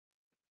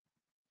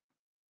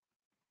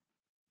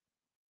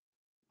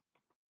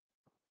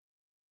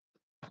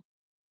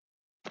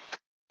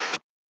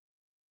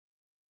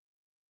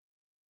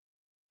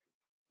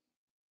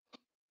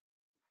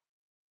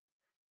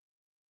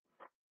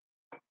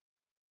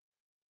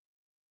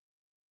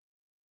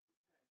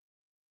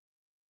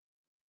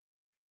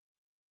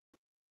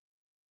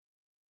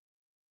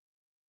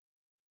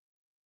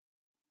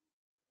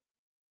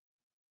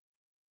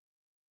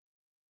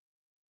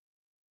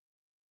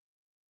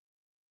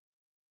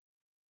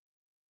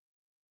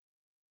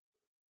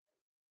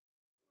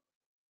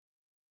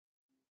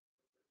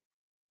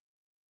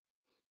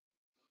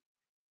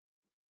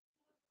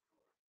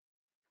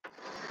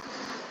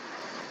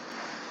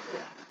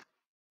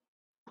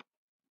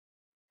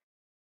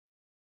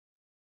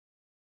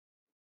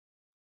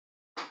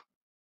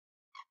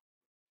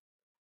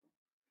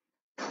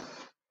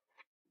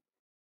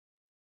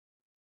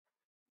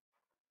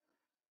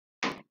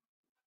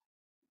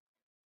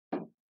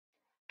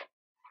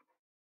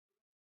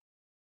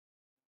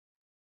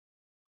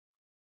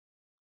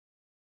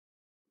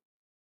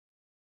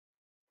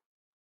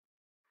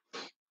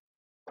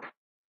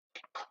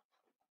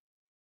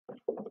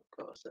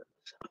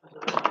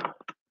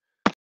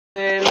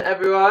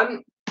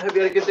Everyone, hope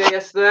you had a good day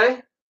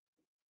yesterday.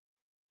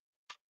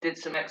 Did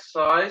some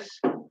exercise,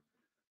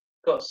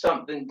 got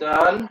something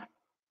done.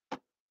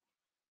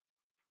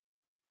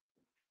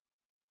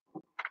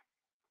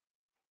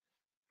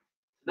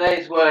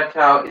 Today's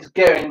workout is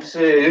going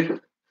to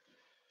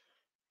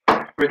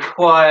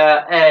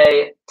require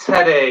a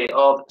teddy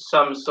of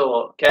some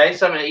sort, okay?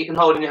 Something that you can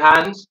hold in your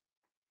hands.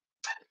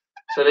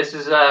 So this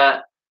is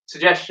a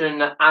suggestion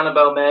that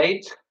Annabelle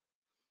made.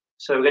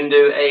 So we're going to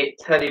do a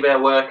teddy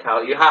bear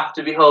workout. You have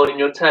to be holding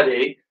your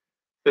teddy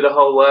for the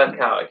whole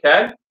workout,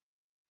 okay?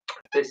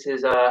 This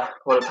is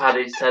one of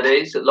Paddy's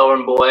teddies that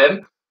Lauren bought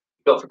him.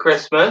 Got for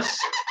Christmas.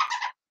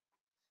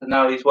 And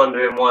now he's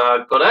wondering why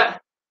I've got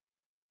it.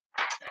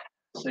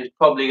 So he's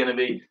probably going to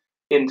be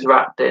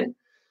interacting.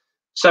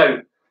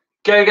 So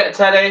go get a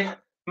teddy.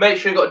 Make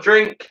sure you've got a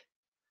drink.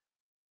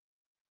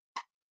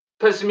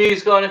 Put some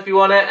music on if you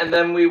want it, and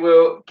then we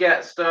will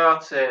get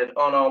started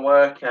on our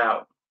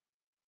workout.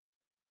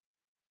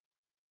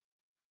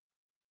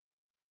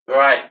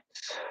 Right.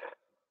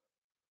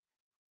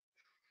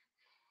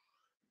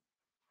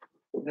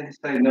 Let's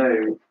say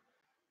no.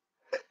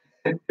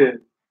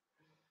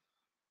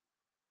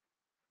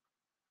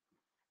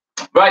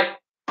 Right,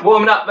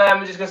 warming up then.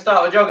 We're just going to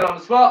start with jogging on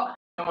the spot.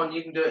 Come on,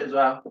 you can do it as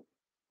well.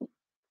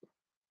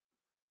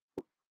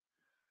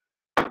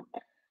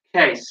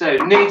 Okay, so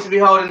need to be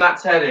holding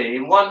that teddy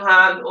in one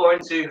hand or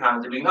in two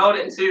hands. If we can hold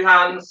it in two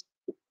hands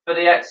for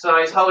the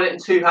exercise, hold it in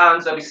two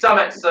hands. There'll be some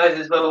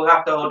exercises where we'll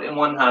have to hold it in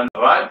one hand,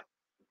 all right?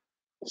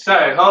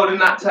 So, holding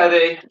that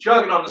teddy,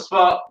 jogging on the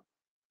spot.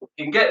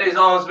 You can get those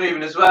arms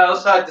moving as well,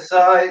 side to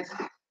side.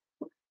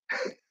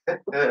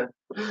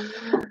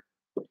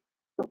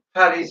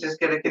 Paddy's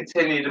just going to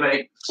continue to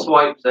make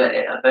swipes at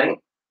it, I think.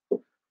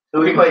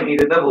 So we might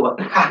need another one.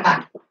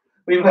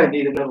 We might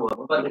need another one.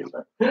 What about this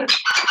one?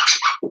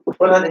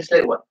 What about this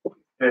little one?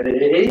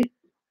 Ready?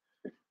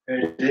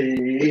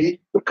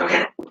 Ready? Go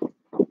get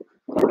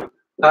it.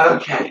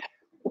 Okay.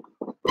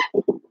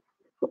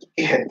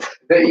 Good.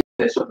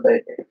 This one,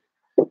 baby.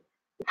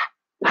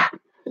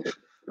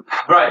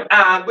 Right,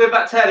 and with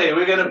that teddy,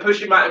 we're going to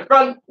push him out in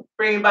front,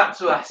 bring him back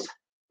to us.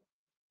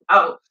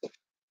 Out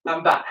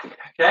and back,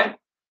 okay?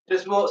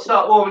 Just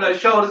start warming those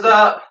shoulders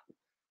up.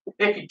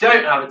 If you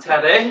don't have a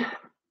teddy,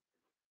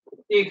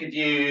 you could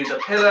use a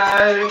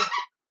pillow.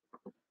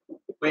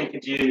 We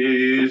could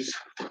use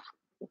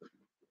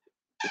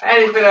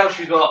anything else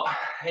you've got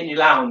in your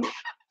lounge,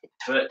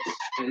 but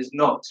it is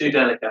not too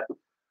delicate.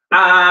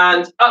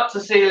 And up to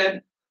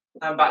ceiling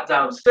and back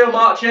down. Still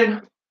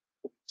marching,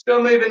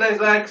 still moving those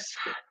legs.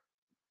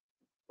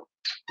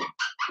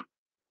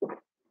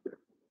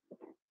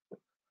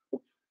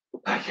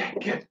 Okay,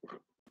 good.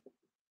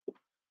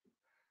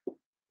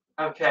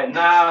 Okay,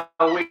 now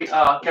we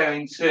are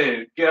going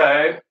to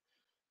go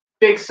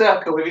big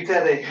circle with your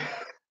teddy.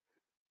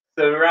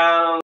 So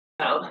round,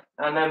 down,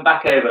 and then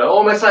back over.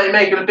 Almost like you're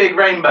making a big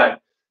rainbow.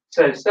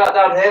 So start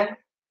down here,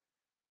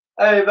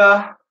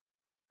 over,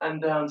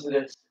 and down to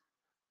this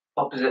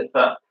opposite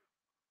foot.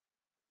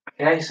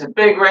 Okay, so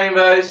big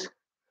rainbows,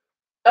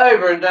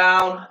 over and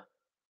down.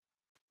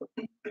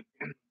 It's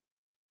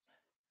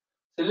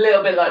a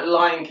little bit like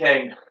Lion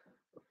King.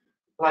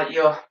 Like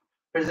you're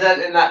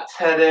presenting that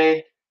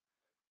teddy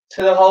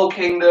to the whole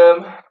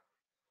kingdom.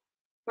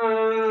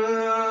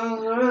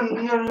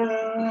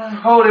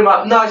 Hold him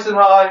up nice and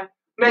high.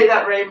 Make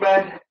that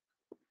rainbow.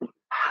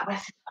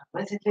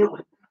 Where's it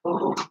doing?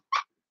 Oh.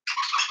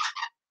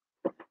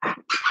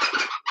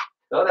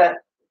 Got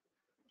that.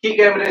 Keep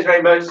going with those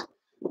rainbows.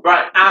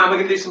 Right, and we're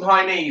going to do some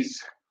high knees.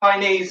 High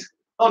knees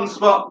on the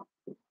spot.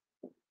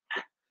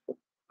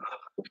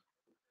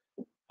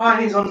 High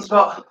knees on the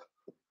spot.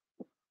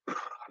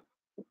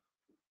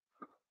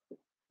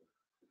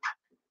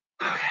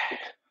 Okay.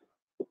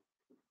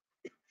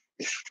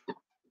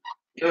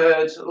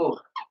 Good. Oh,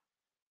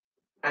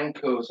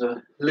 ankles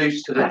are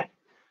loose today.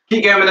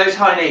 Keep going with those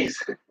high knees.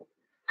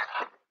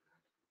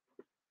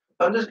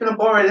 I'm just going to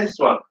borrow this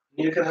one.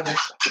 You can have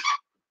this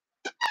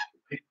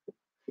one.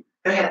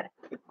 Okay.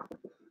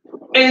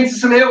 Into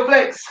some heel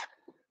flicks.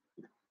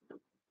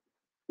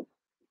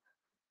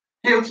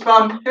 Heel to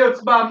bum, heel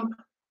to bum.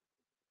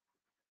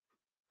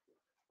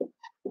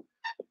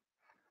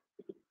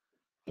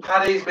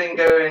 Paddy's been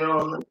going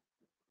on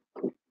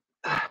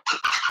a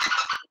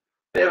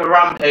bit of a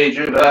rampage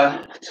with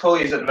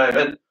toys at the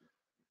moment.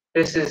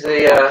 This is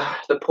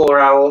the poor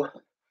owl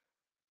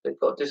that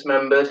got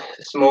dismembered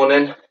this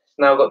morning. It's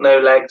now got no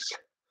legs.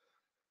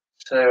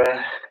 So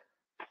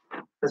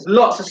there's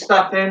lots of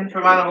stuff in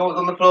from animals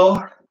on the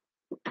floor.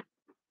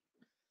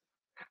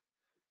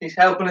 He's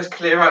helping us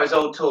clear out his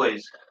old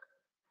toys.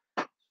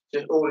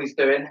 Just all he's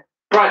doing.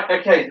 Right,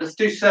 okay, let's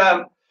do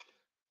some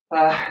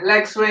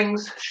leg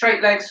swings,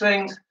 straight leg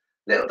swings,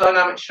 little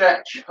dynamic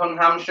stretch on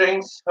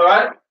hamstrings, all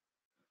right?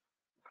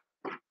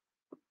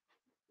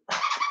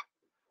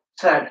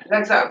 So,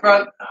 legs out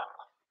front.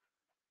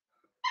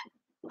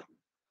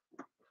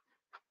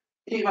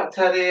 Keep that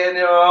teddy in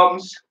your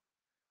arms.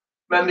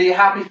 Remember your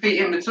happy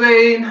feet in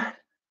between.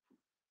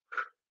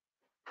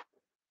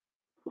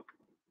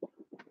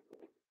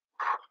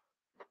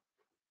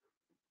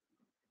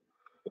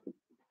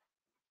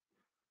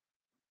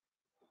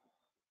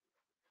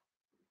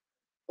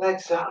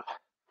 legs up,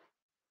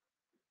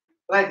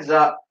 legs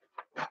up,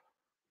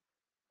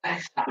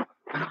 legs up.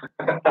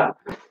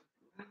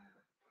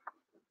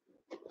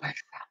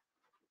 Legs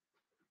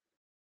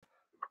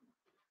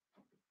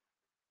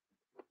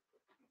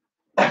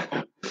up.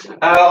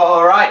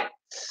 All right.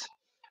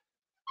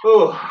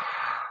 Ooh.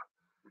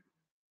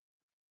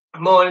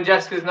 Morning,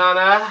 Jessica's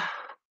Nana.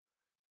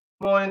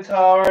 Morning,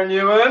 Tara and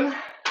Ewan.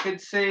 Good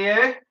to see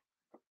you.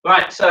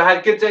 Right, so I had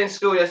a good day in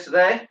school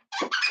yesterday.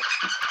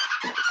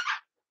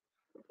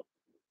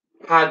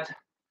 Had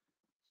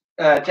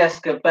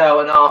Jessica, Belle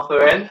and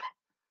Arthur in.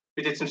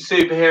 We did some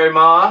superhero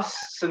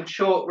masks, some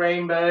chalk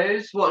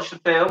rainbows, watched the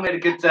film, had a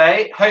good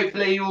day.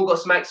 Hopefully you all got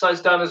some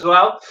exercise done as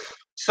well.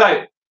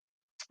 So,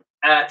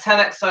 10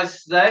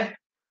 exercises today.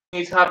 You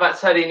need to have that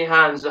teddy in your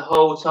hands the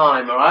whole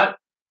time, all right?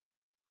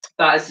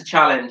 That is the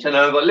challenge. And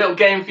I've got a little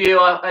game for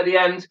you at the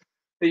end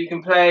that you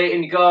can play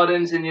in your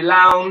gardens, in your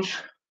lounge.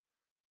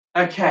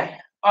 Okay,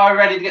 are you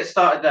ready to get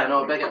started then?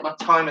 I'll get my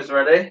timers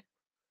ready.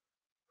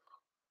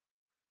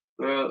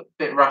 We're a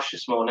bit rushed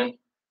this morning.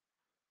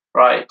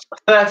 Right,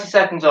 30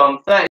 seconds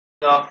on, 30 seconds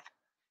off.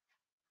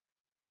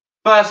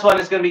 First one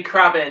is going to be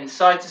crabbing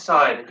side to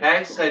side,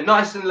 okay? So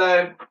nice and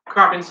low,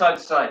 crabbing side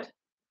to side.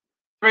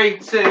 3,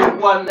 2,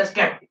 1, let's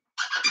go.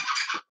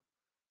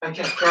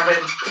 Okay,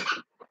 crabbing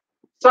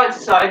side to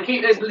side.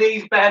 Keep those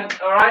knees bent,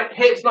 all right?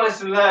 Hips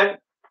nice and low.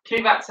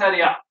 Keep that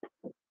teddy up.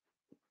 If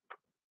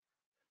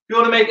you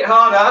want to make it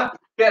harder,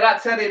 get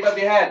that teddy above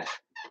your head.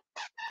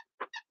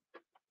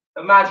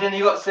 Imagine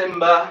you got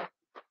Simba,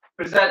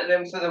 presenting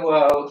him to the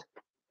world.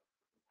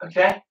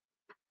 Okay?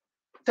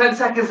 10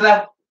 seconds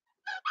left.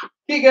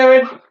 Keep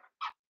going.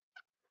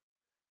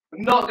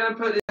 I'm not going to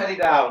put the teddy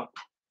down.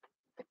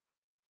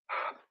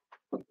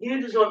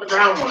 You just want the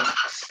brown one.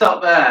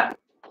 Stop there.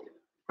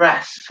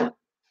 Rest.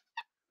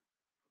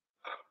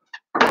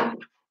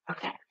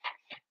 Okay.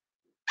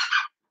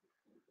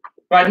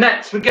 Right,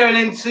 next we're going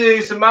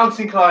into some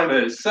mountain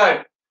climbers.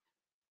 So,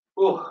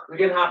 we're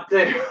going to have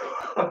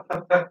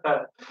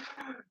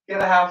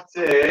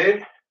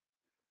to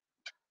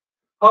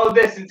hold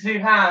this in 2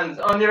 hands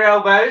on your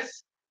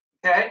elbows.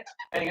 Okay?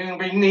 And you're going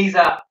to bring knees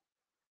up.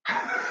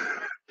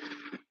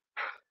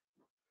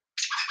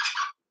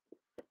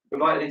 We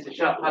might need to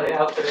shut Paddy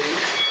out for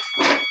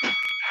these.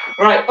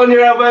 Right, on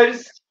your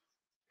elbows.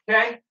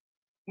 Okay?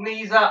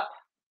 Knees up.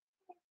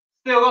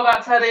 Still got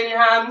that teddy in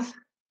your hands.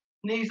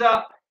 Knees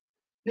up.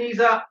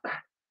 Knees up.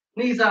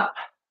 Knees up.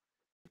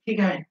 Keep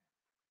going.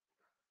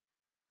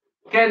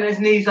 Getting those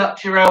knees up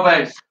to your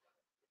elbows.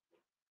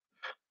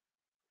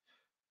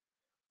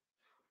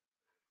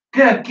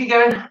 Good. Keep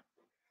going.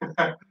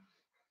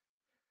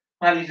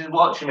 Paddy's just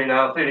watching me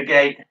now through the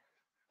gate.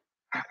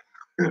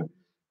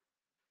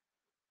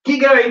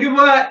 Keep going. Good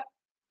work.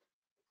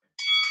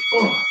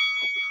 Oh,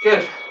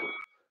 good.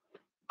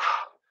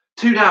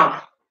 2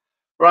 down.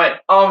 Right,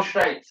 arms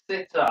straight,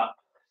 sit up.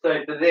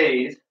 So for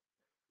these,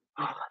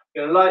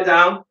 you're gonna lie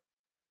down.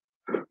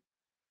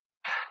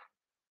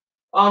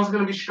 Arms are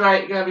gonna be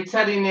straight, you're gonna be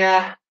teddy in the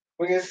air.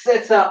 We're gonna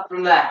sit up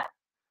from there.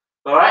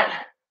 All right?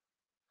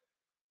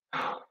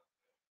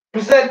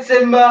 Present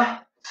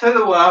Simba to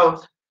the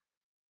world.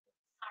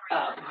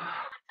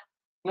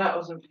 That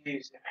wasn't for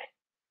you, Simmy.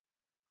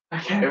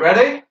 Okay,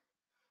 ready?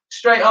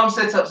 Straight arm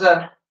sit ups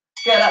then.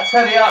 Get that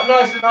teddy up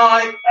nice and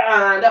high,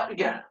 and up we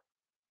go.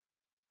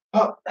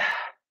 Up.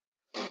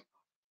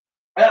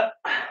 Up.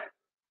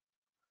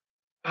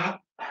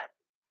 Up.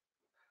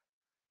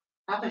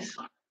 Have this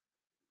one.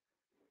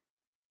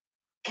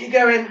 Keep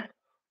going.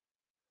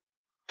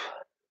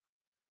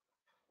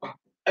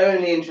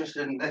 Only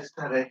interested in this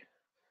teddy.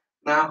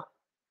 Now.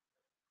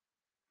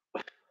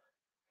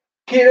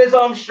 Keep those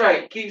arms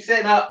straight. Keep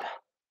sitting up.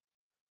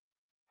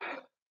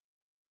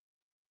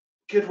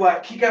 Good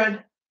work. Keep going.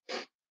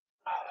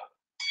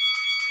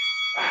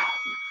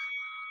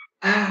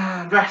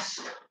 And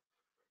rest.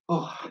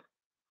 Oh.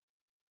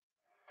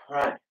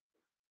 Right.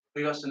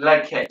 We got some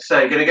leg kicks. So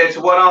you're going to go to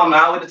one arm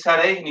now with the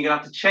teddy, and you're going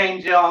to have to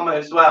change the arm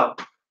as well.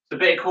 It's a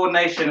bit of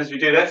coordination as we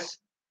do this.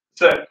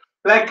 So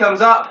leg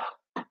comes up,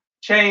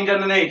 change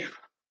underneath.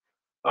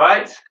 All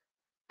right.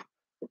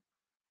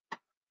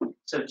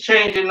 So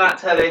changing that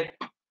teddy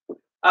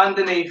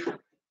underneath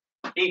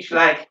each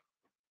leg.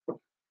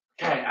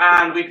 Okay,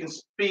 and we can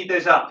speed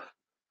those up.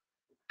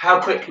 How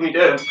quick can we do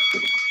them?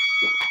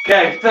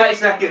 Okay, 30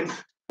 seconds.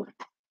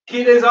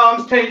 Keep those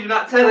arms changing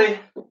that teddy.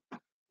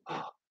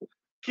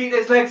 Keep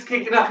those legs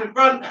kicking up in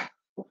front.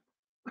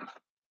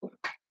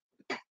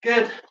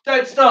 Good.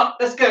 Don't stop.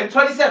 Let's go.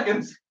 20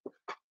 seconds.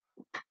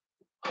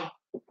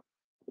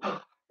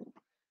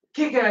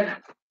 Keep going.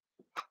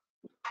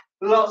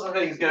 Lots of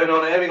things going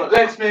on here. We've got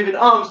legs moving,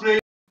 arms moving,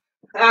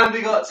 and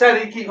we've got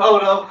teddy keep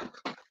hold of.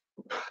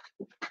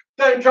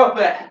 Don't drop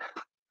it.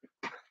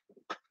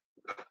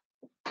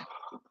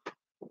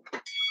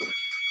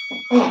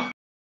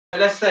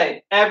 Let's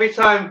say every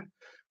time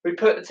we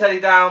put the teddy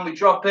down, we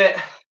drop it.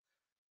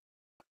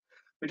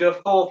 We do a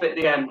forfeit at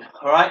the end,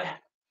 all right?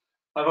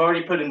 I've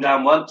already put him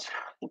down once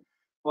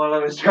while I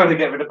was trying to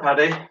get rid of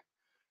Paddy.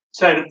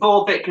 So the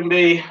forfeit can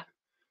be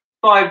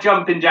 5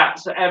 jumping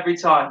jacks every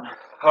time.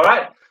 All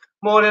right.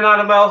 Morning,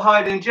 Annabelle,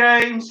 Hayden,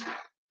 James.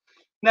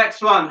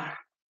 Next one,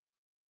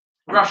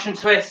 Russian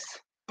twists.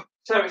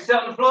 So we sit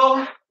on the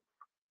floor.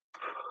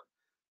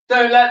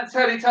 Don't let the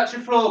telly touch the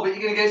floor, but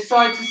you're going to go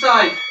side to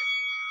side.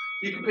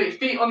 You can put your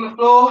feet on the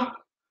floor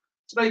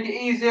to make it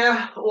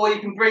easier, or you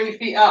can bring your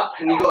feet up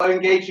and you've got to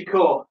engage your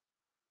core.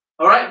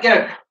 All right,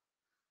 go.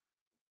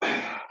 So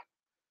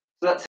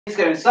that's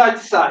going side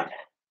to side.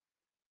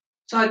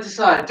 Side to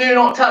side. Do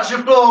not touch the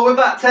floor with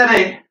that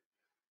teddy.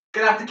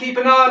 Gonna have to keep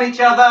an eye on each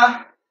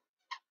other.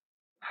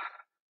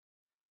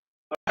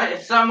 Right,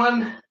 if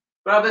someone,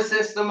 brother,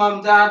 sister,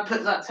 mum, dad,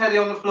 puts that teddy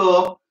on the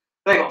floor,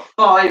 they got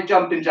 5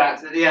 jumping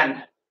jacks at the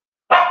end.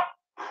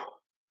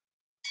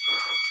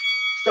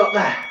 Stop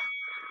there.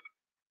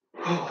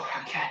 Oh,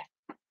 okay.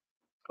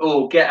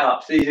 Oh, get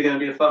up. So these are going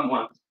to be the fun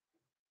ones.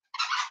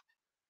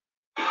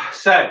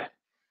 So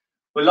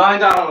we're lying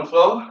down on the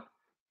floor.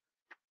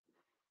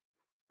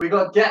 We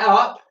got to get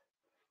up,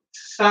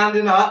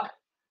 standing up,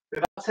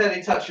 without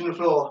teddy touching the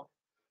floor.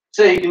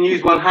 So you can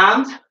use one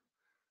hand,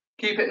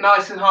 keep it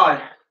nice and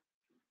high.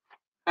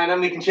 And then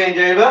we can change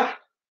over.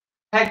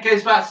 Head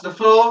goes back to the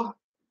floor,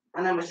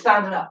 and then we're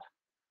standing up.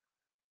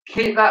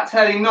 Keep that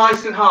teddy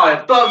nice and high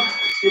above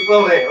your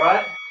body,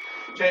 right?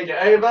 Change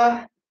it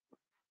over.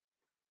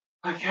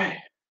 Okay.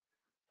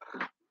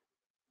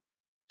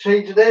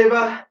 Change it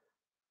over.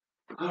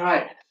 All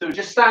right. So we're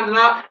just standing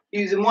up,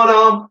 using one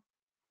arm.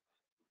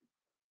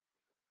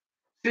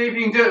 See if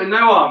you can do it with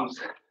no arms.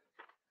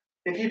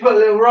 If you put a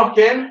little rock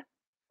in,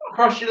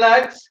 cross your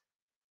legs,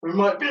 we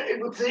might be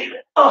able to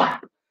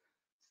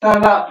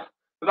stand up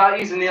without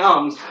using the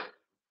arms.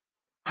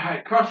 All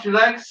right, cross your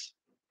legs.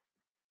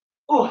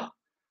 Oh,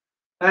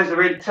 those are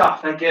really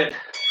tough. They're good.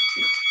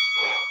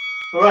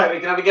 All right, we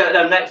can have a go at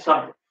them next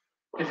time.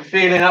 If you're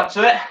feeling up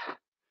to it,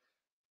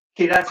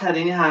 keep that head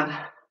in your hand.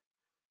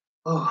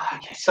 Oh,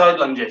 okay, side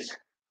lunges.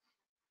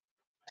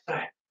 So,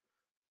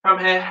 from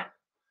here,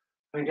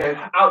 we go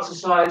out to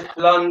side,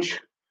 lunge,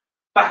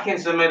 back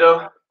into the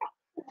middle,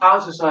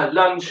 out to side,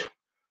 lunge,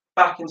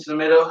 back into the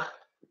middle.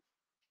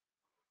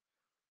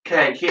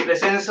 Okay, keep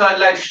this inside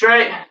leg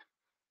straight,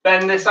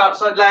 bend this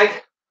outside leg,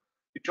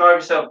 you drive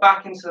yourself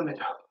back into the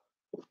middle.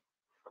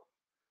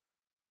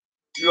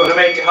 You want to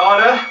make it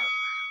harder,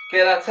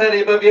 get that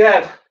teddy above your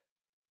head.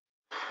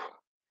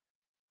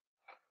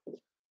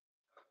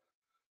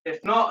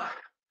 If not,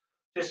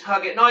 just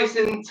hug it nice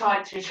and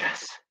tight to your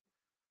chest.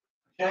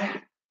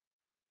 Okay,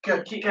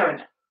 good, keep going.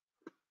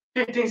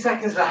 15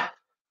 seconds left.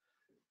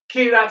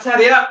 Keep that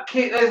teddy up,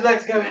 keep those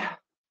legs going.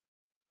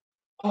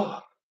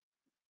 Oh,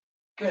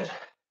 good.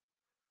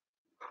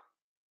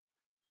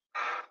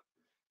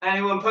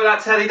 Anyone put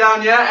that teddy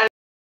down yet?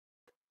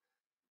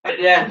 At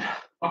the end.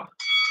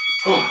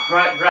 Oh,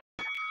 right.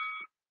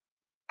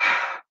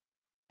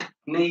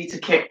 Knee to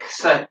kick.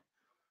 So,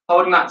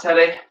 holding that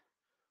teddy,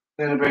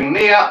 we're going to bring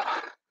knee up,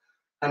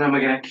 and then we're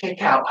going to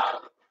kick out.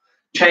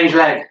 Change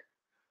leg.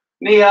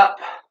 Knee up,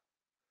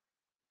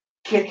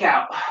 kick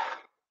out.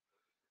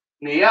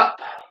 Knee up,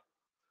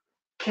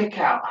 kick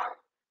out.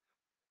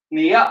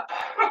 Knee up,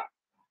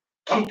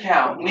 kick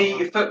out. Knee,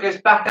 your foot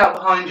goes back out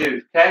behind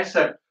you. Okay,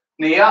 so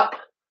knee up,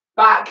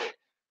 back,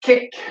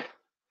 kick.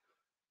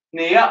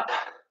 Knee up,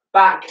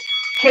 back,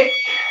 kick.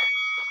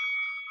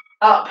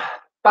 Up,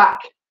 back,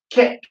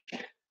 kick.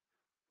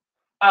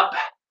 Up,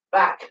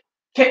 back,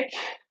 kick.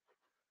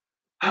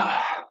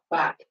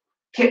 Back,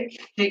 kick.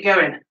 Keep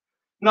going.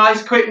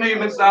 Nice quick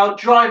movements now.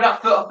 Drive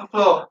that foot off the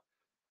floor.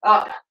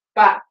 Up,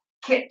 back,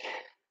 kick.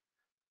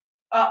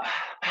 Up,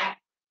 back,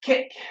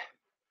 kick.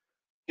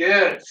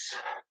 Good.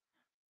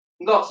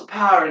 Lots of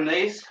power in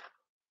these.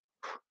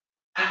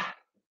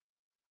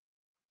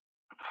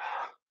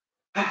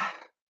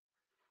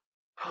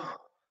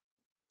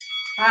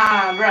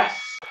 And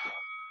rest.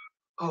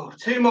 Oh,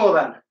 2 more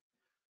then.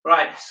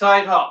 Right,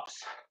 side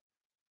hops.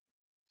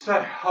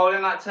 So,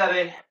 holding that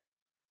teddy,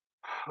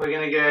 we're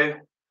going to go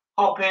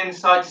hop in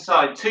side to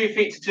side, 2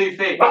 feet to 2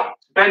 feet.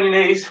 Bend your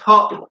knees,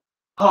 hop,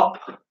 hop,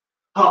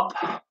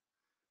 hop.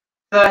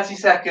 30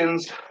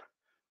 seconds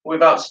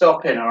without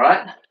stopping, all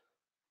right?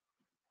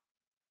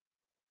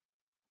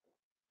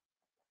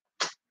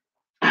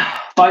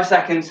 5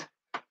 seconds.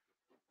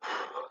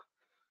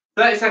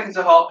 30 seconds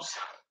of hops.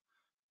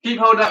 Keep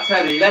holding that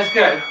teddy. Let's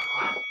go.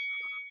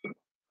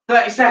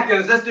 30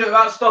 seconds. Let's do it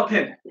without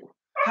stopping.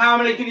 How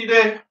many can you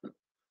do?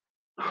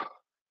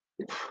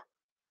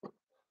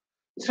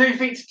 2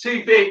 feet to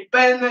 2 feet.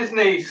 Bend those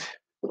knees.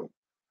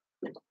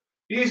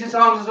 Use his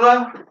arms as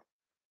well.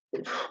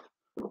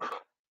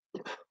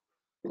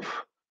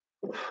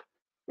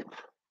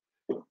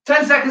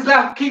 10 seconds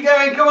left. Keep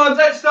going. Come on,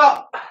 don't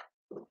stop.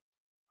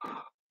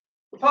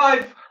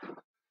 5,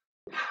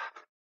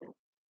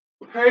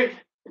 3.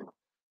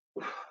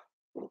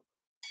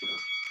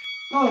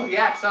 Oh,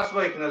 yes, that's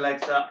waking the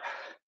legs up.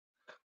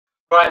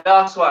 Right,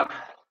 last one.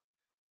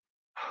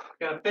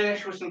 We're going to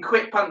finish with some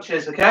quick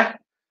punches, okay?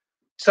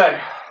 So,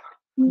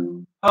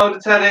 hold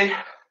the teddy,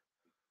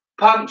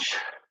 punch,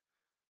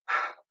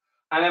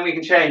 and then we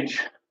can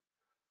change.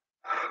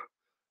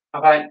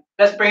 Okay,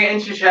 let's bring it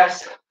into your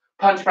chest.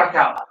 Punch back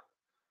out.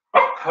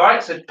 All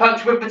right, so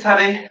punch with the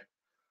telly.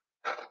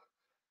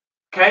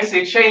 Okay, so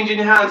you're changing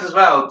your hands as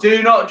well.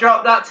 Do not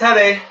drop that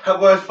telly,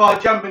 otherwise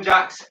 5 jumping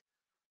jacks.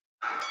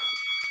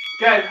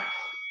 Go.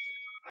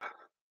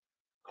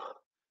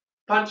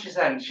 Punch your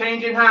hand.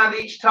 Change your hand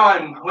each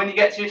time when you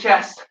get to your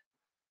chest.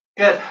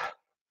 Good.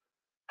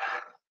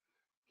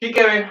 Keep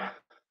going.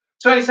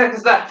 20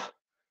 seconds left.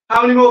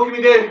 How many more can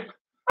we do?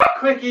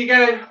 Quicker you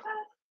go,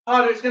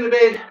 harder it's going to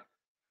be.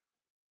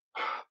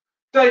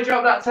 Don't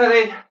drop that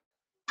telly.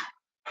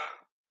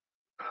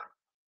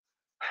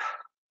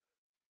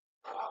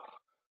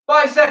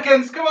 5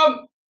 seconds. Come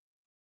on.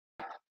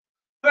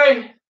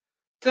 3,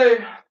 2,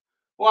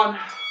 1,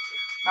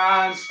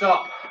 and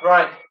stop.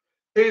 Right.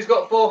 Who's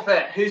got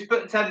forfeit? Who's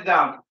put the telly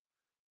down?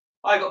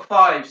 I got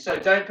 5. So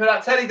don't put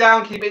that telly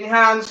down. Keep it in your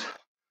hands.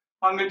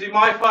 I'm going to do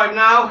my 5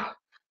 now.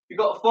 You've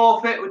got a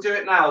forfeit. We'll do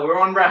it now. We're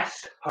on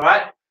rest. All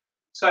right.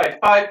 So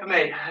 5 for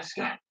me. Let's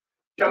go.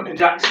 Jumping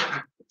jacks.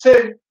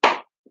 2,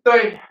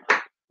 3,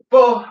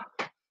 4,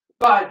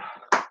 5.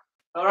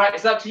 All right.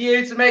 It's up to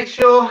you to make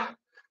sure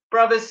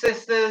brothers,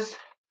 sisters,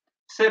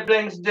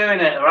 siblings are doing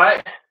it. All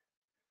right.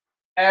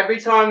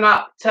 Every time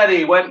that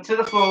telly went to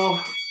the floor,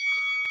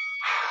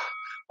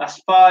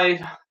 that's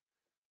 5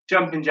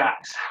 jumping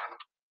jacks.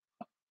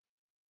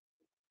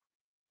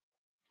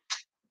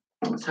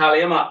 Tally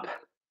them up.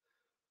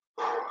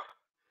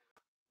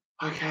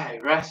 Okay,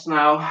 rest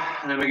now,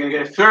 and then we're going to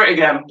go through it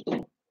again.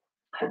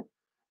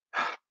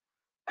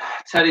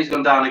 Telly's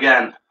gone down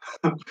again,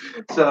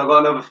 so I've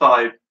got another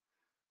 5.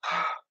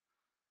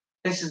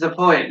 This is the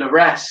point, the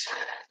rest.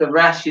 The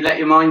rest, you let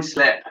your mind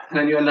slip, and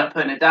then you end up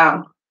putting it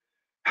down.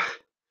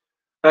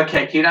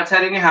 Okay, keep that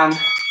telly in your hand.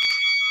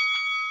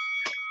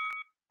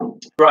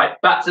 Right,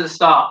 back to the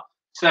start.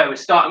 So we're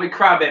starting with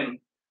crabbing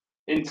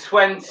in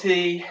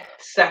 20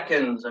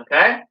 seconds,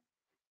 okay?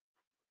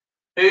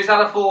 Who's had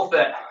a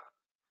forfeit?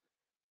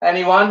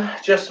 Anyone?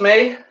 Just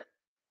me?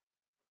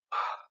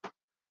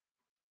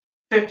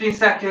 15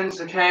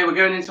 seconds, okay, we're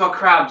going into our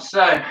crabs.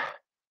 So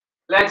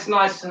legs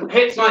nice and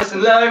hips nice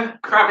and low,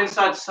 crabbing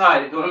side to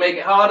side. If you want to make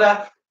it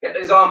harder, get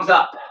those arms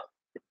up.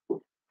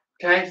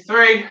 Okay,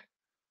 3,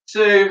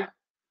 2,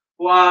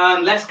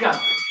 1, let's go.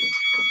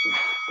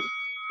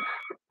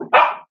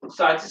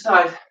 Side to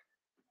side.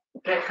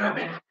 Get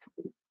crabbing.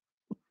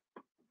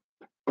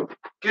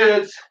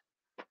 Good.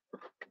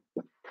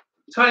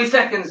 20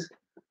 seconds.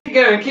 Keep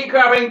going, keep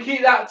grabbing,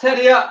 keep that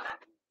telly up.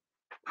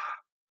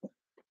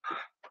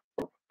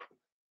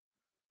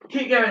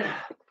 Keep going.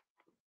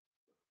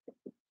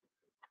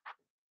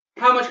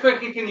 How much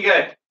quicker can you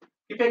go?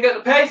 You pick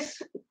up the pace.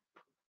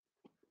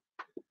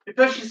 You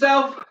push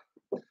yourself.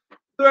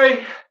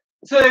 3,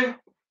 2,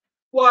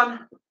 1,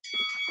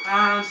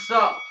 and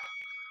stop.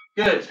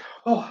 Good.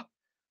 Oh,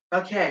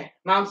 okay,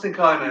 mountain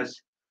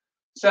climbers.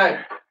 So,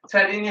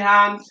 telly in your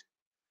hands.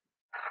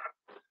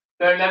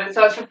 Don't let it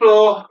touch the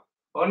floor.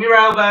 On your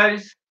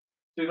elbows. So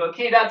we've got to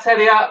keep that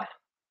telly up.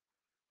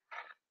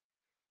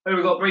 And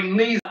we've got to bring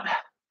knees up.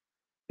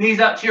 Knees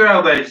up to your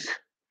elbows.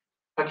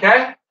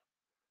 Okay?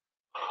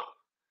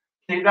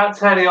 Keep that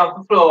telly off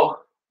the floor.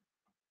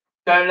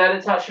 Don't let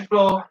it touch the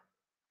floor.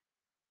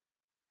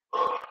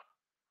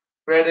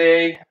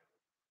 Ready?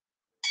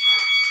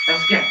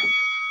 Let's go.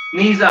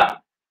 Knees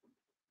up.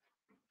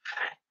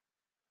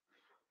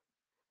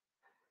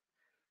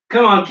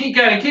 Come on, keep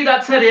going. Keep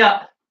that telly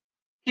up.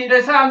 Keep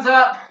those hands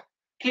up.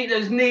 Keep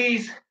those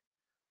knees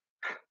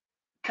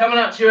coming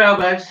up to your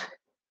elbows.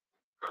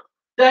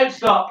 Don't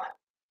stop.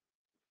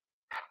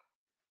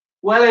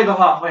 Well over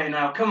halfway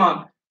now. Come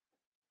on.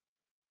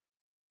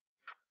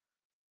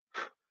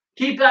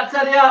 Keep that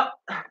telly up.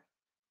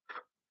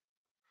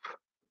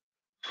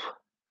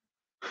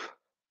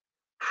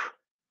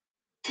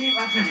 Keep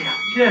that telly up.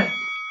 Good.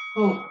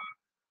 Oh,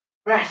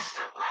 rest.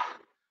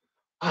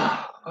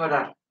 Oh, well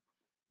done.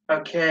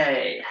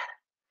 Okay.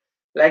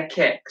 Leg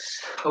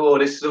kicks. Oh,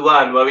 this is the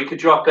one where we could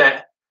drop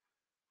it.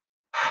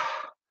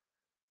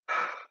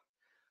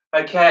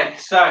 Okay,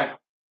 so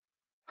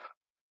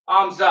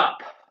arms up.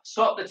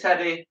 Swap the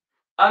teddy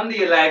under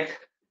your leg.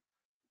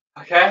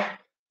 Okay.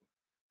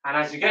 And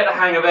as you get the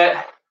hang of it,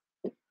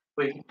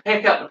 we can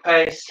pick up the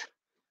pace.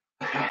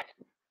 Okay.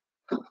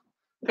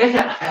 Pick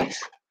up the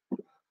pace.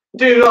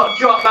 Do not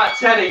drop that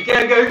teddy.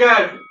 Go, go,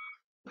 go.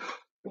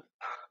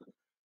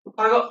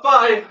 I got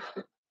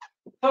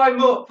 5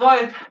 more,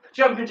 5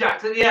 jumping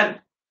jacks at the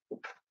end.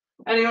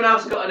 Anyone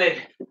else got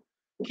any?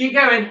 Keep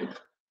going.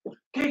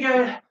 Keep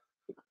going.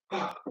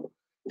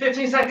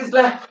 15 seconds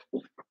left.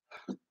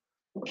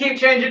 Keep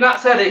changing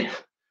that teddy.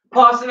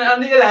 Passing it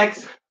under your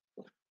legs.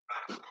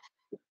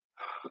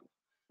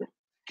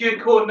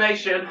 Good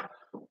coordination.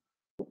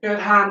 Good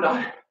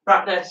hand-eye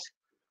practice.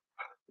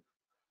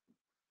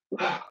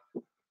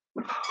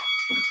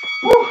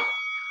 Woo.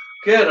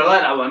 Good, I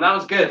like that one. That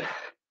was good.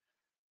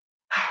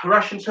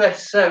 Russian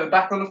twist. So we're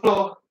back on the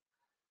floor.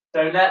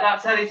 Don't let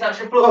that telly touch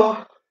the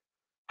floor.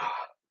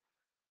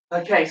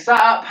 Okay, sat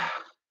up.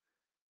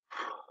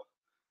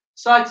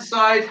 Side to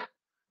side.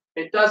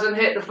 It doesn't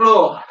hit the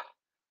floor.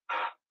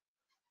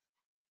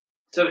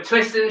 So we're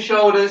twisting the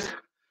shoulders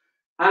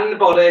and the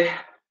body. If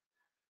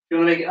you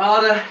want to make it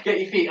harder, get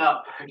your feet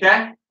up,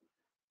 okay?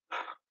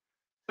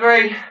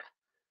 3,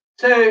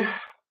 2,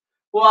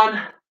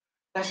 1,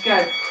 let's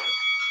go.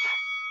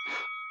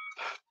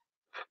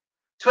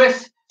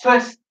 Twist,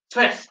 twist,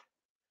 twist.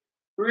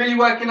 Really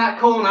working that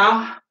core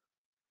now.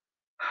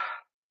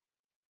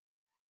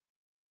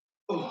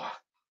 Oh,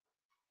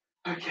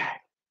 okay.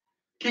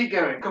 Keep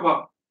going, come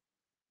on.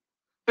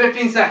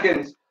 15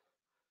 seconds.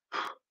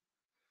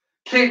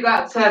 Keep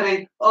that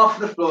teddy off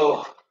the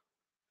floor.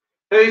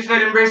 Who's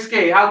feeling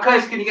risky? How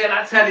close can you get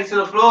that teddy to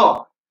the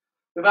floor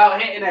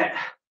without hitting it?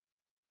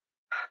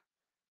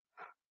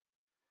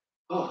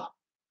 Oh.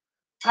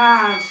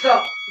 And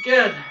stop.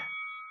 Good.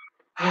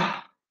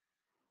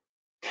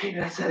 Keep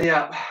that teddy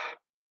up.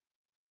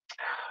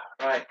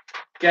 Right.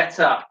 Get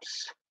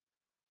ups.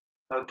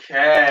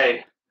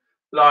 Okay.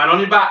 Lying on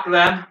your back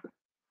then.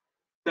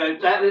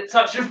 Don't let it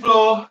touch the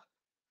floor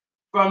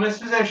from this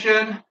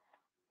position.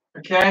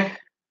 Okay.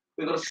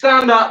 We've got to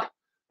stand up,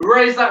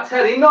 raise that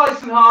teddy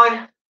nice and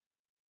high,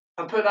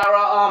 and put that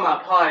right arm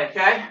up high,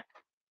 okay?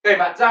 Go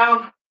back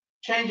down,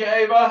 change it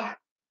over,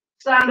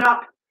 stand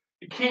up,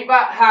 you keep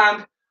that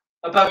hand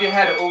above your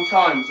head at all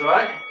times, all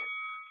right?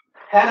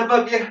 Head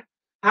above your,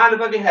 hand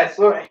above your head,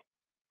 sorry.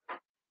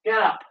 Get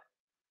up,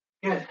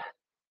 good.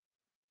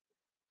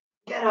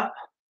 Get up,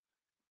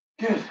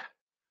 good.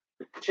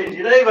 Change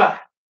it over,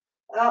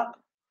 up.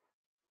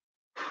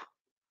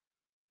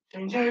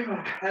 Change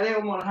over.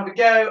 Anyone want to have a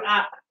go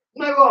at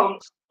no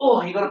arms?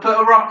 Oh, you've got to put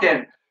a rock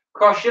in.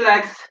 Cross your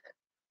legs.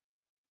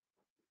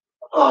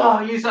 Oh,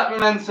 use that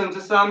momentum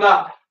to stand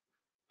up.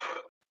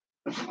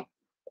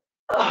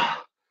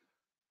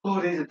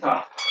 Oh, these are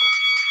tough.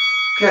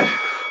 Good.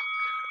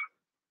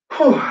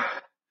 Whew.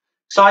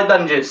 Side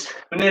lunges.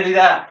 We're nearly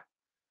there.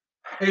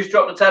 Who's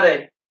dropped the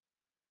teddy?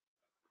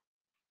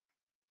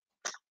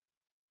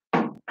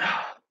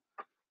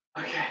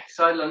 Okay,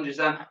 side lunges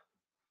then.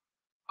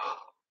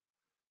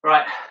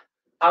 Right,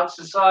 out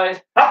to the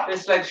side.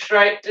 This leg's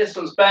straight, this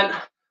one's bent.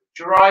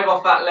 Drive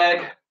off that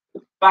leg,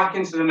 back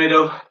into the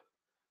middle. Got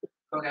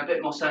to get a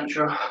bit more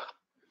central.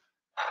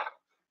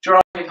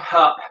 Drive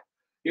up.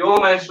 You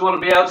almost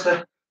want to be able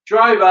to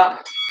drive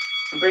up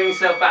and bring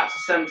yourself back to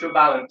central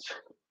balance.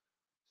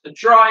 So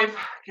drive,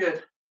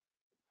 good.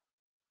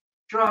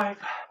 Drive.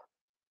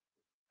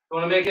 You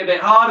want to make it a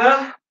bit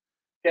harder?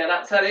 Get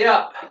that teddy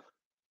up.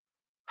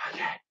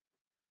 Okay,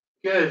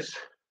 good.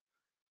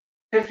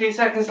 15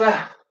 seconds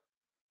left.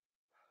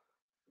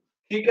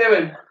 Keep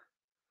going.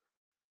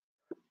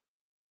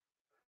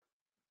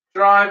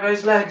 Drive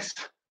those legs.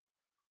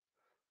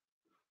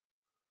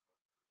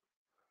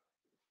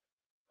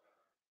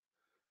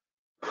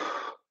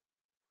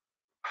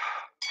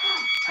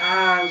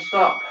 And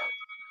stop.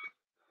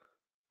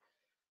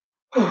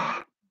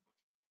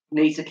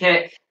 Knee to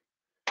kick.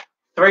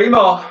 3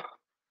 more.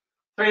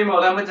 3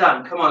 more, then we're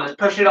done. Come on, let's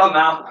push it on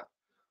now.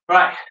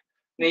 Right,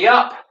 knee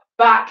up,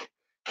 back,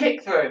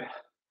 kick through.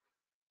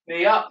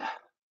 Knee up,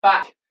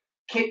 back,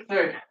 kick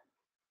through.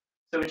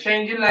 So we're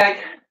changing leg.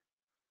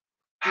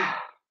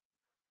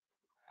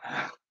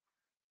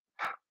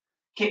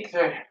 Kick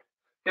through.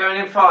 Going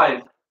in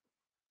 5.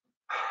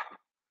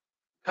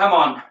 Come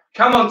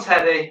on,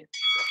 Teddy.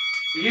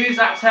 Use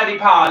that Teddy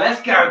power.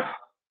 Let's go.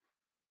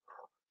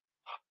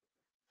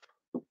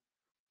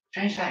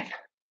 Change leg.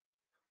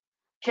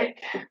 Kick.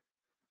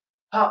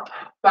 Up,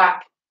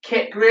 back,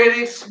 kick.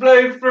 Really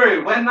explode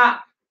through. When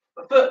that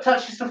foot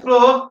touches the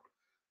floor,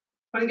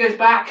 when it goes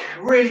back,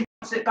 really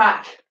sit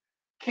back.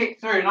 Kick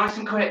through, nice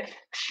and quick.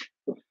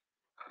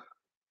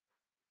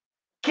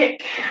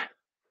 Kick.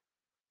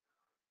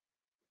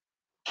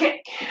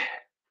 Kick.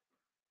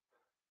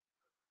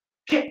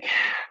 Kick.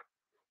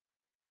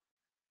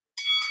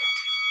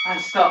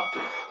 And stop.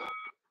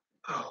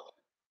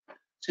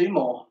 2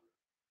 more.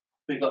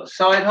 We've got the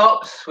side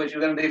hops, which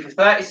we're going to do for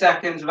 30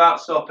 seconds without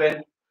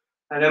stopping.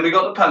 And then we've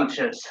got the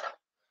punches.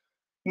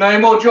 No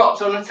more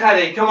drops on the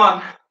teddy. Come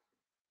on.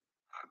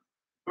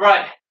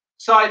 Right.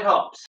 Side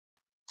hops.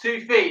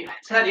 2 feet.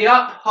 Teddy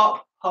up.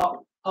 Hop,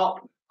 hop,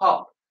 hop,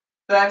 hop.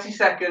 30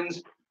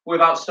 seconds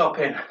without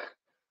stopping.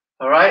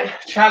 All right.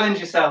 Challenge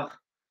yourself.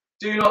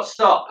 Do not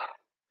stop.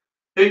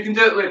 Who can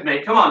do it with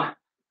me? Come on.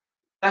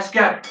 Let's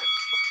go.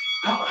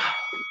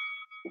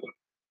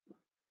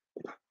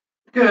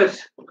 Good.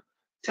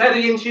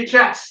 Teddy into your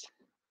chest.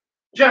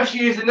 Just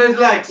using those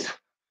legs.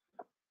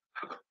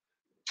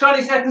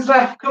 20 seconds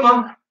left. Come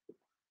on.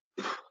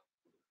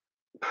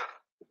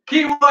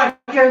 Keep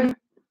working.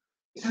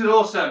 This is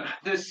awesome.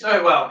 Do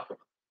so well.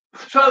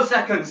 12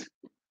 seconds.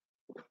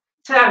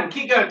 10.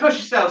 Keep going. Push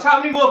yourselves. How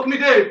many more can we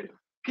do?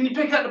 Can you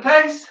pick up the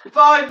pace?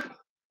 5.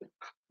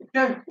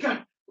 Go, go,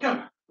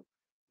 go.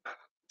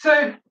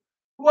 2,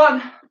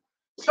 1.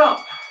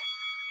 Stop.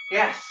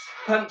 Yes.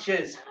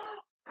 Punches.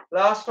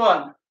 Last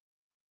one.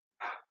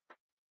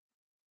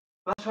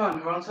 Last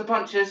one. We're on to the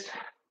punches.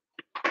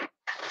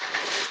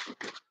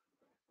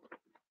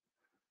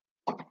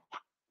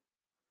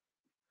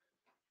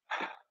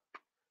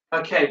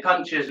 Okay,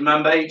 punches.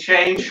 Remember, you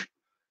change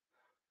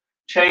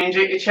change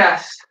at your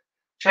chest.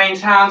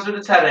 Change hands with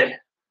the teddy.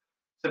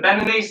 So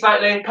bend the knee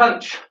slightly,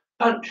 punch,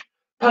 punch,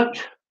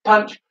 punch,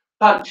 punch,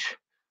 punch.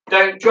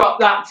 Don't drop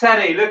that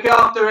teddy, look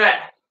after it.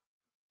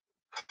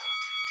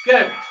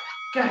 Go,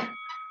 go,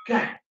 go,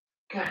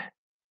 go,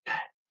 go,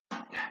 go,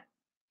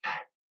 go.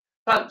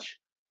 Punch.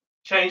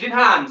 Changing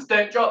hands,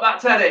 don't drop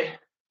that teddy.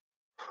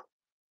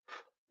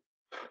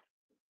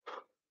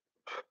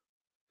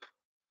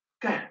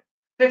 Go.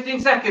 15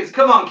 seconds,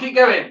 come on, keep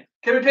going.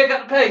 Can we pick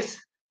up the pace?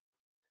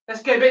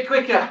 Let's go a bit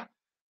quicker.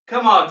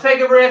 Come on, take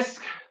a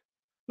risk.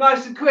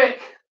 Nice and quick.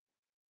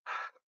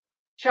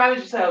 Challenge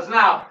yourselves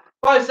now.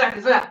 5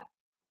 seconds left.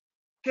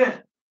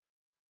 Good.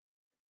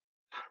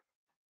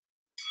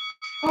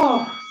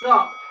 Oh,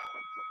 stop.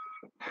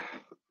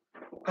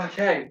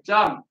 Okay,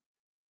 done.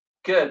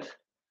 Good.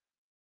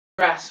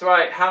 Rest,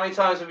 right. How many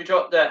times have we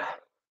dropped it?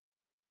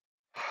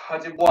 I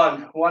did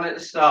one at the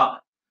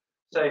start.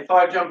 So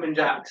 5 jumping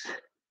jacks.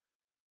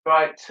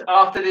 Right,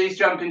 after these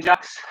jumping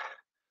jacks,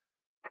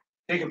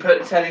 you can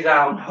put the teddy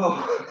down.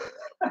 Oh.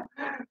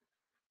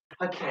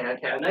 Okay,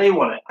 I know you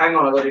want it. Hang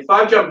on, I've got to do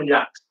 5 jumping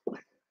jacks.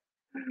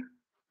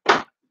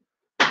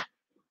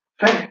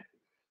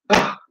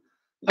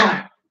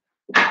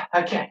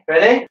 Okay,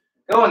 ready?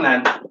 Go on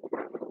then.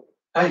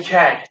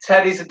 Okay,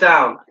 teddies are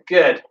down.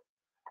 Good.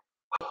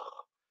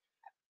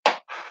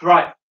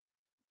 Right.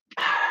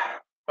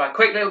 Right,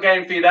 quick little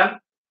game for you then.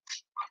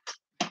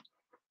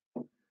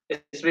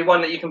 This will be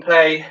one that you can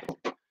play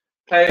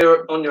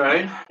on your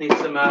own. Need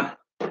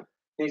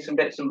some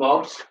bits and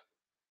bobs.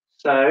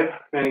 So I'm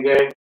going to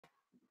go.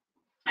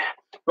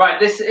 Right,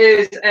 this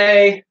is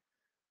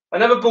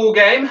another ball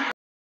game.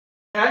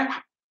 Okay.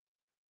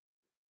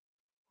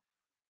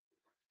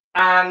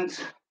 And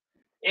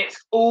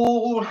it's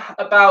all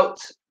about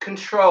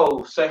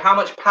control. So how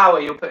much power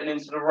you're putting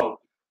into the roll.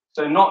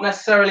 So not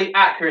necessarily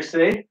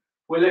accuracy.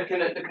 We're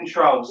looking at the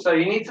control. So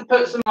you need to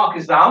put some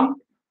markers down.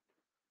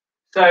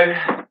 So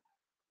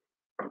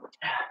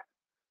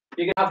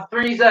you're going to have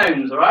 3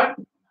 zones, all right?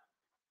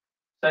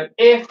 So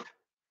if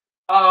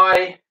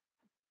right,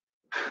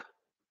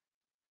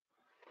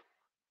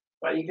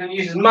 you can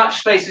use as much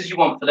space as you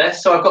want for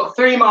this. So I've got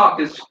 3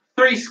 markers,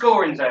 3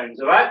 scoring zones,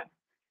 all right?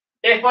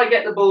 If I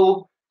get the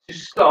ball to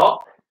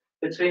stop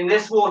between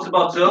this water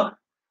bottle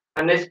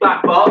and this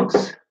black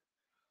box,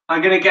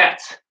 I'm going to get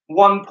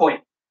 1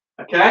 point,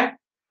 okay?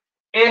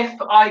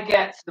 If I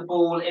get the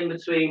ball in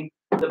between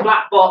the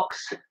black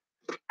box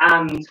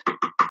and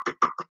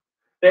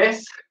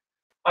this,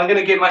 I'm going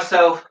to give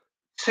myself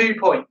 2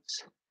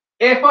 points.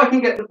 If I can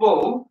get the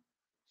ball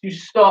to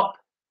stop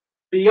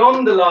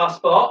beyond the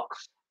last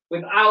box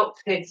without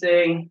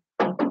hitting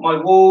my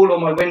wall or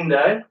my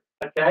window,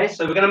 okay,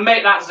 so we're going to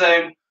make that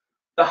zone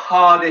the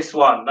hardest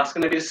one. That's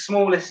going to be the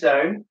smallest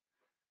zone.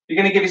 You're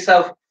going to give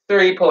yourself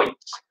 3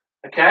 points,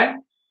 okay?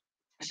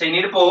 So you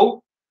need a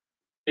ball.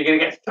 You're going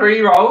to get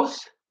 3 rolls.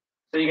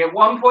 So you get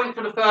 1 point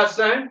for the first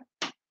zone,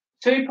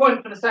 2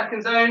 points for the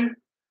second zone,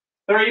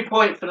 3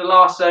 points for the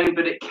last zone,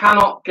 but it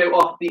cannot go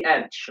off the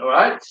edge, all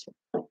right?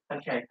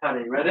 Okay,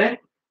 Paddy, ready?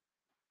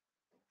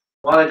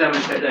 While I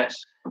demonstrate this,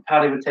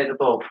 Paddy would take the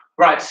ball.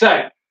 Right,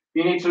 so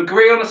you need to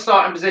agree on a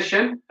starting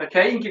position,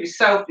 okay? You can give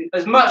yourself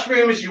as much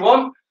room as you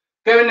want.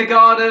 Go in the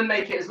garden,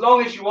 make it as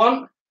long as you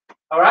want,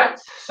 all right?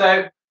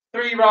 So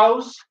 3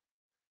 rolls,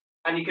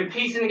 and you're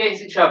competing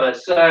against each other.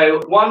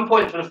 So 1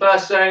 point for the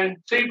first zone,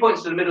 2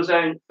 points for the middle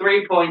zone,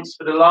 3 points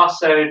for the last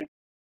zone.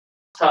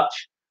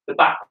 Touch the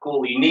back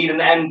wall. You need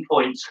an end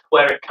point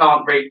where it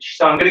can't reach.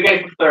 So I'm going to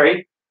go for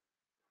 3.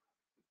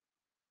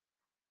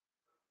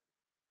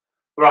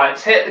 Right,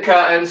 it's hit the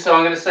curtain, so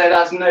I'm going to say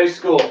that's no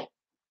score.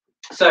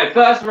 So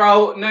first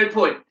roll, no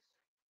point.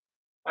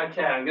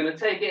 Okay, I'm going to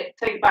take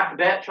it back a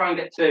bit, try and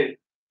get 2.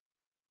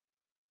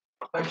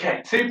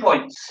 Okay, 2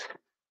 points.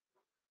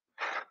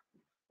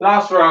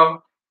 Last roll,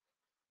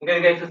 I'm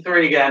going to go for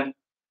 3 again.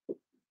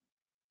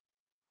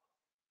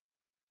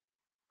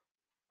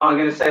 I'm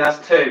going to say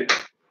that's 2.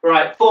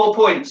 Right, 4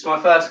 points,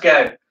 my first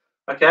go.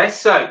 Okay,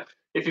 so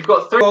if you've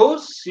got 3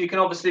 balls, you can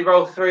obviously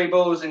roll 3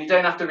 balls and you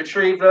don't have to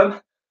retrieve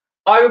them.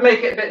 I would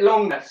make it a bit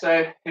longer.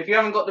 So if you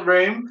haven't got the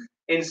room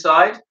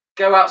inside,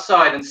 go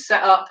outside and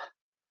set up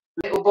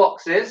little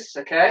boxes,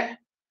 okay?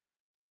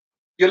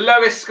 Your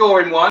lowest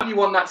scoring one, you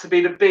want that to be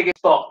the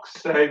biggest box.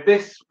 So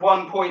this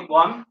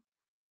 1.1,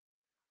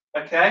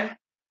 okay?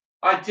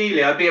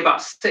 Ideally, I'd be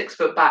about 6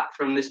 foot back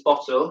from this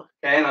bottle,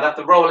 okay? And I'd have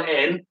to roll it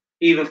in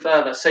even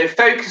further. So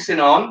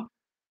focusing on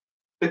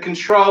the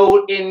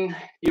control in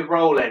your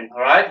rolling,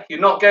 all right?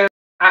 You're not going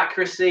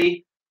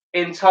accuracy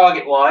in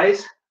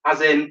target-wise,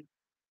 as in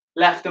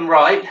left and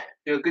right.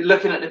 You're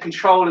looking at the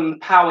control and the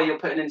power you're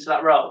putting into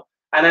that roll.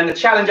 And then the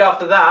challenge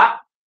after that,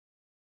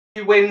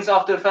 2 wins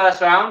after the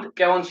first round,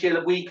 go on to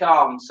your weak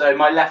arm. So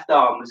my left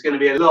arm is going to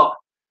be a lot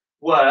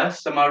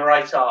worse than my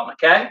right arm,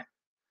 okay?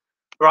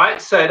 Right,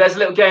 so there's a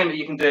little game that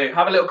you can do.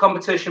 Have a little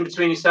competition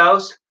between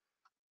yourselves.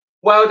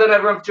 Well done,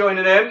 everyone, for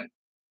joining in.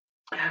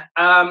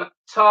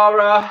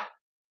 Tara,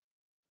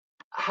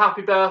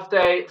 happy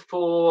birthday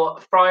for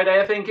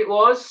Friday, I think it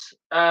was.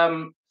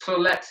 Saw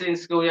Lexi in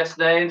school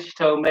yesterday, and she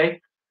told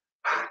me.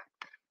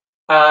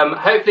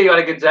 Hopefully you had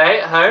a good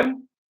day at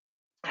home,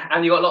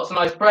 and you got lots of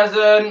nice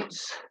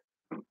presents.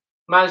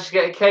 Managed to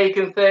get a cake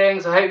and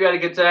things. I hope you had a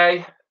good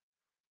day.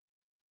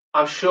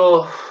 I'm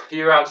sure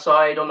you were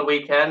outside on the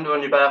weekend or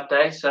on your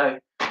birthday, so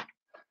I'm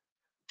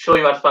sure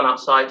you had fun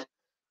outside.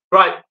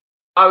 Right,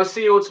 I will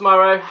see you all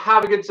tomorrow.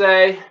 Have a good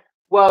day.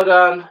 Well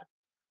done.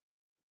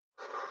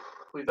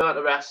 We've earned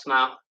the rest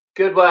now.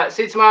 Good work.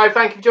 See you tomorrow.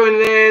 Thank you for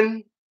joining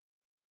in.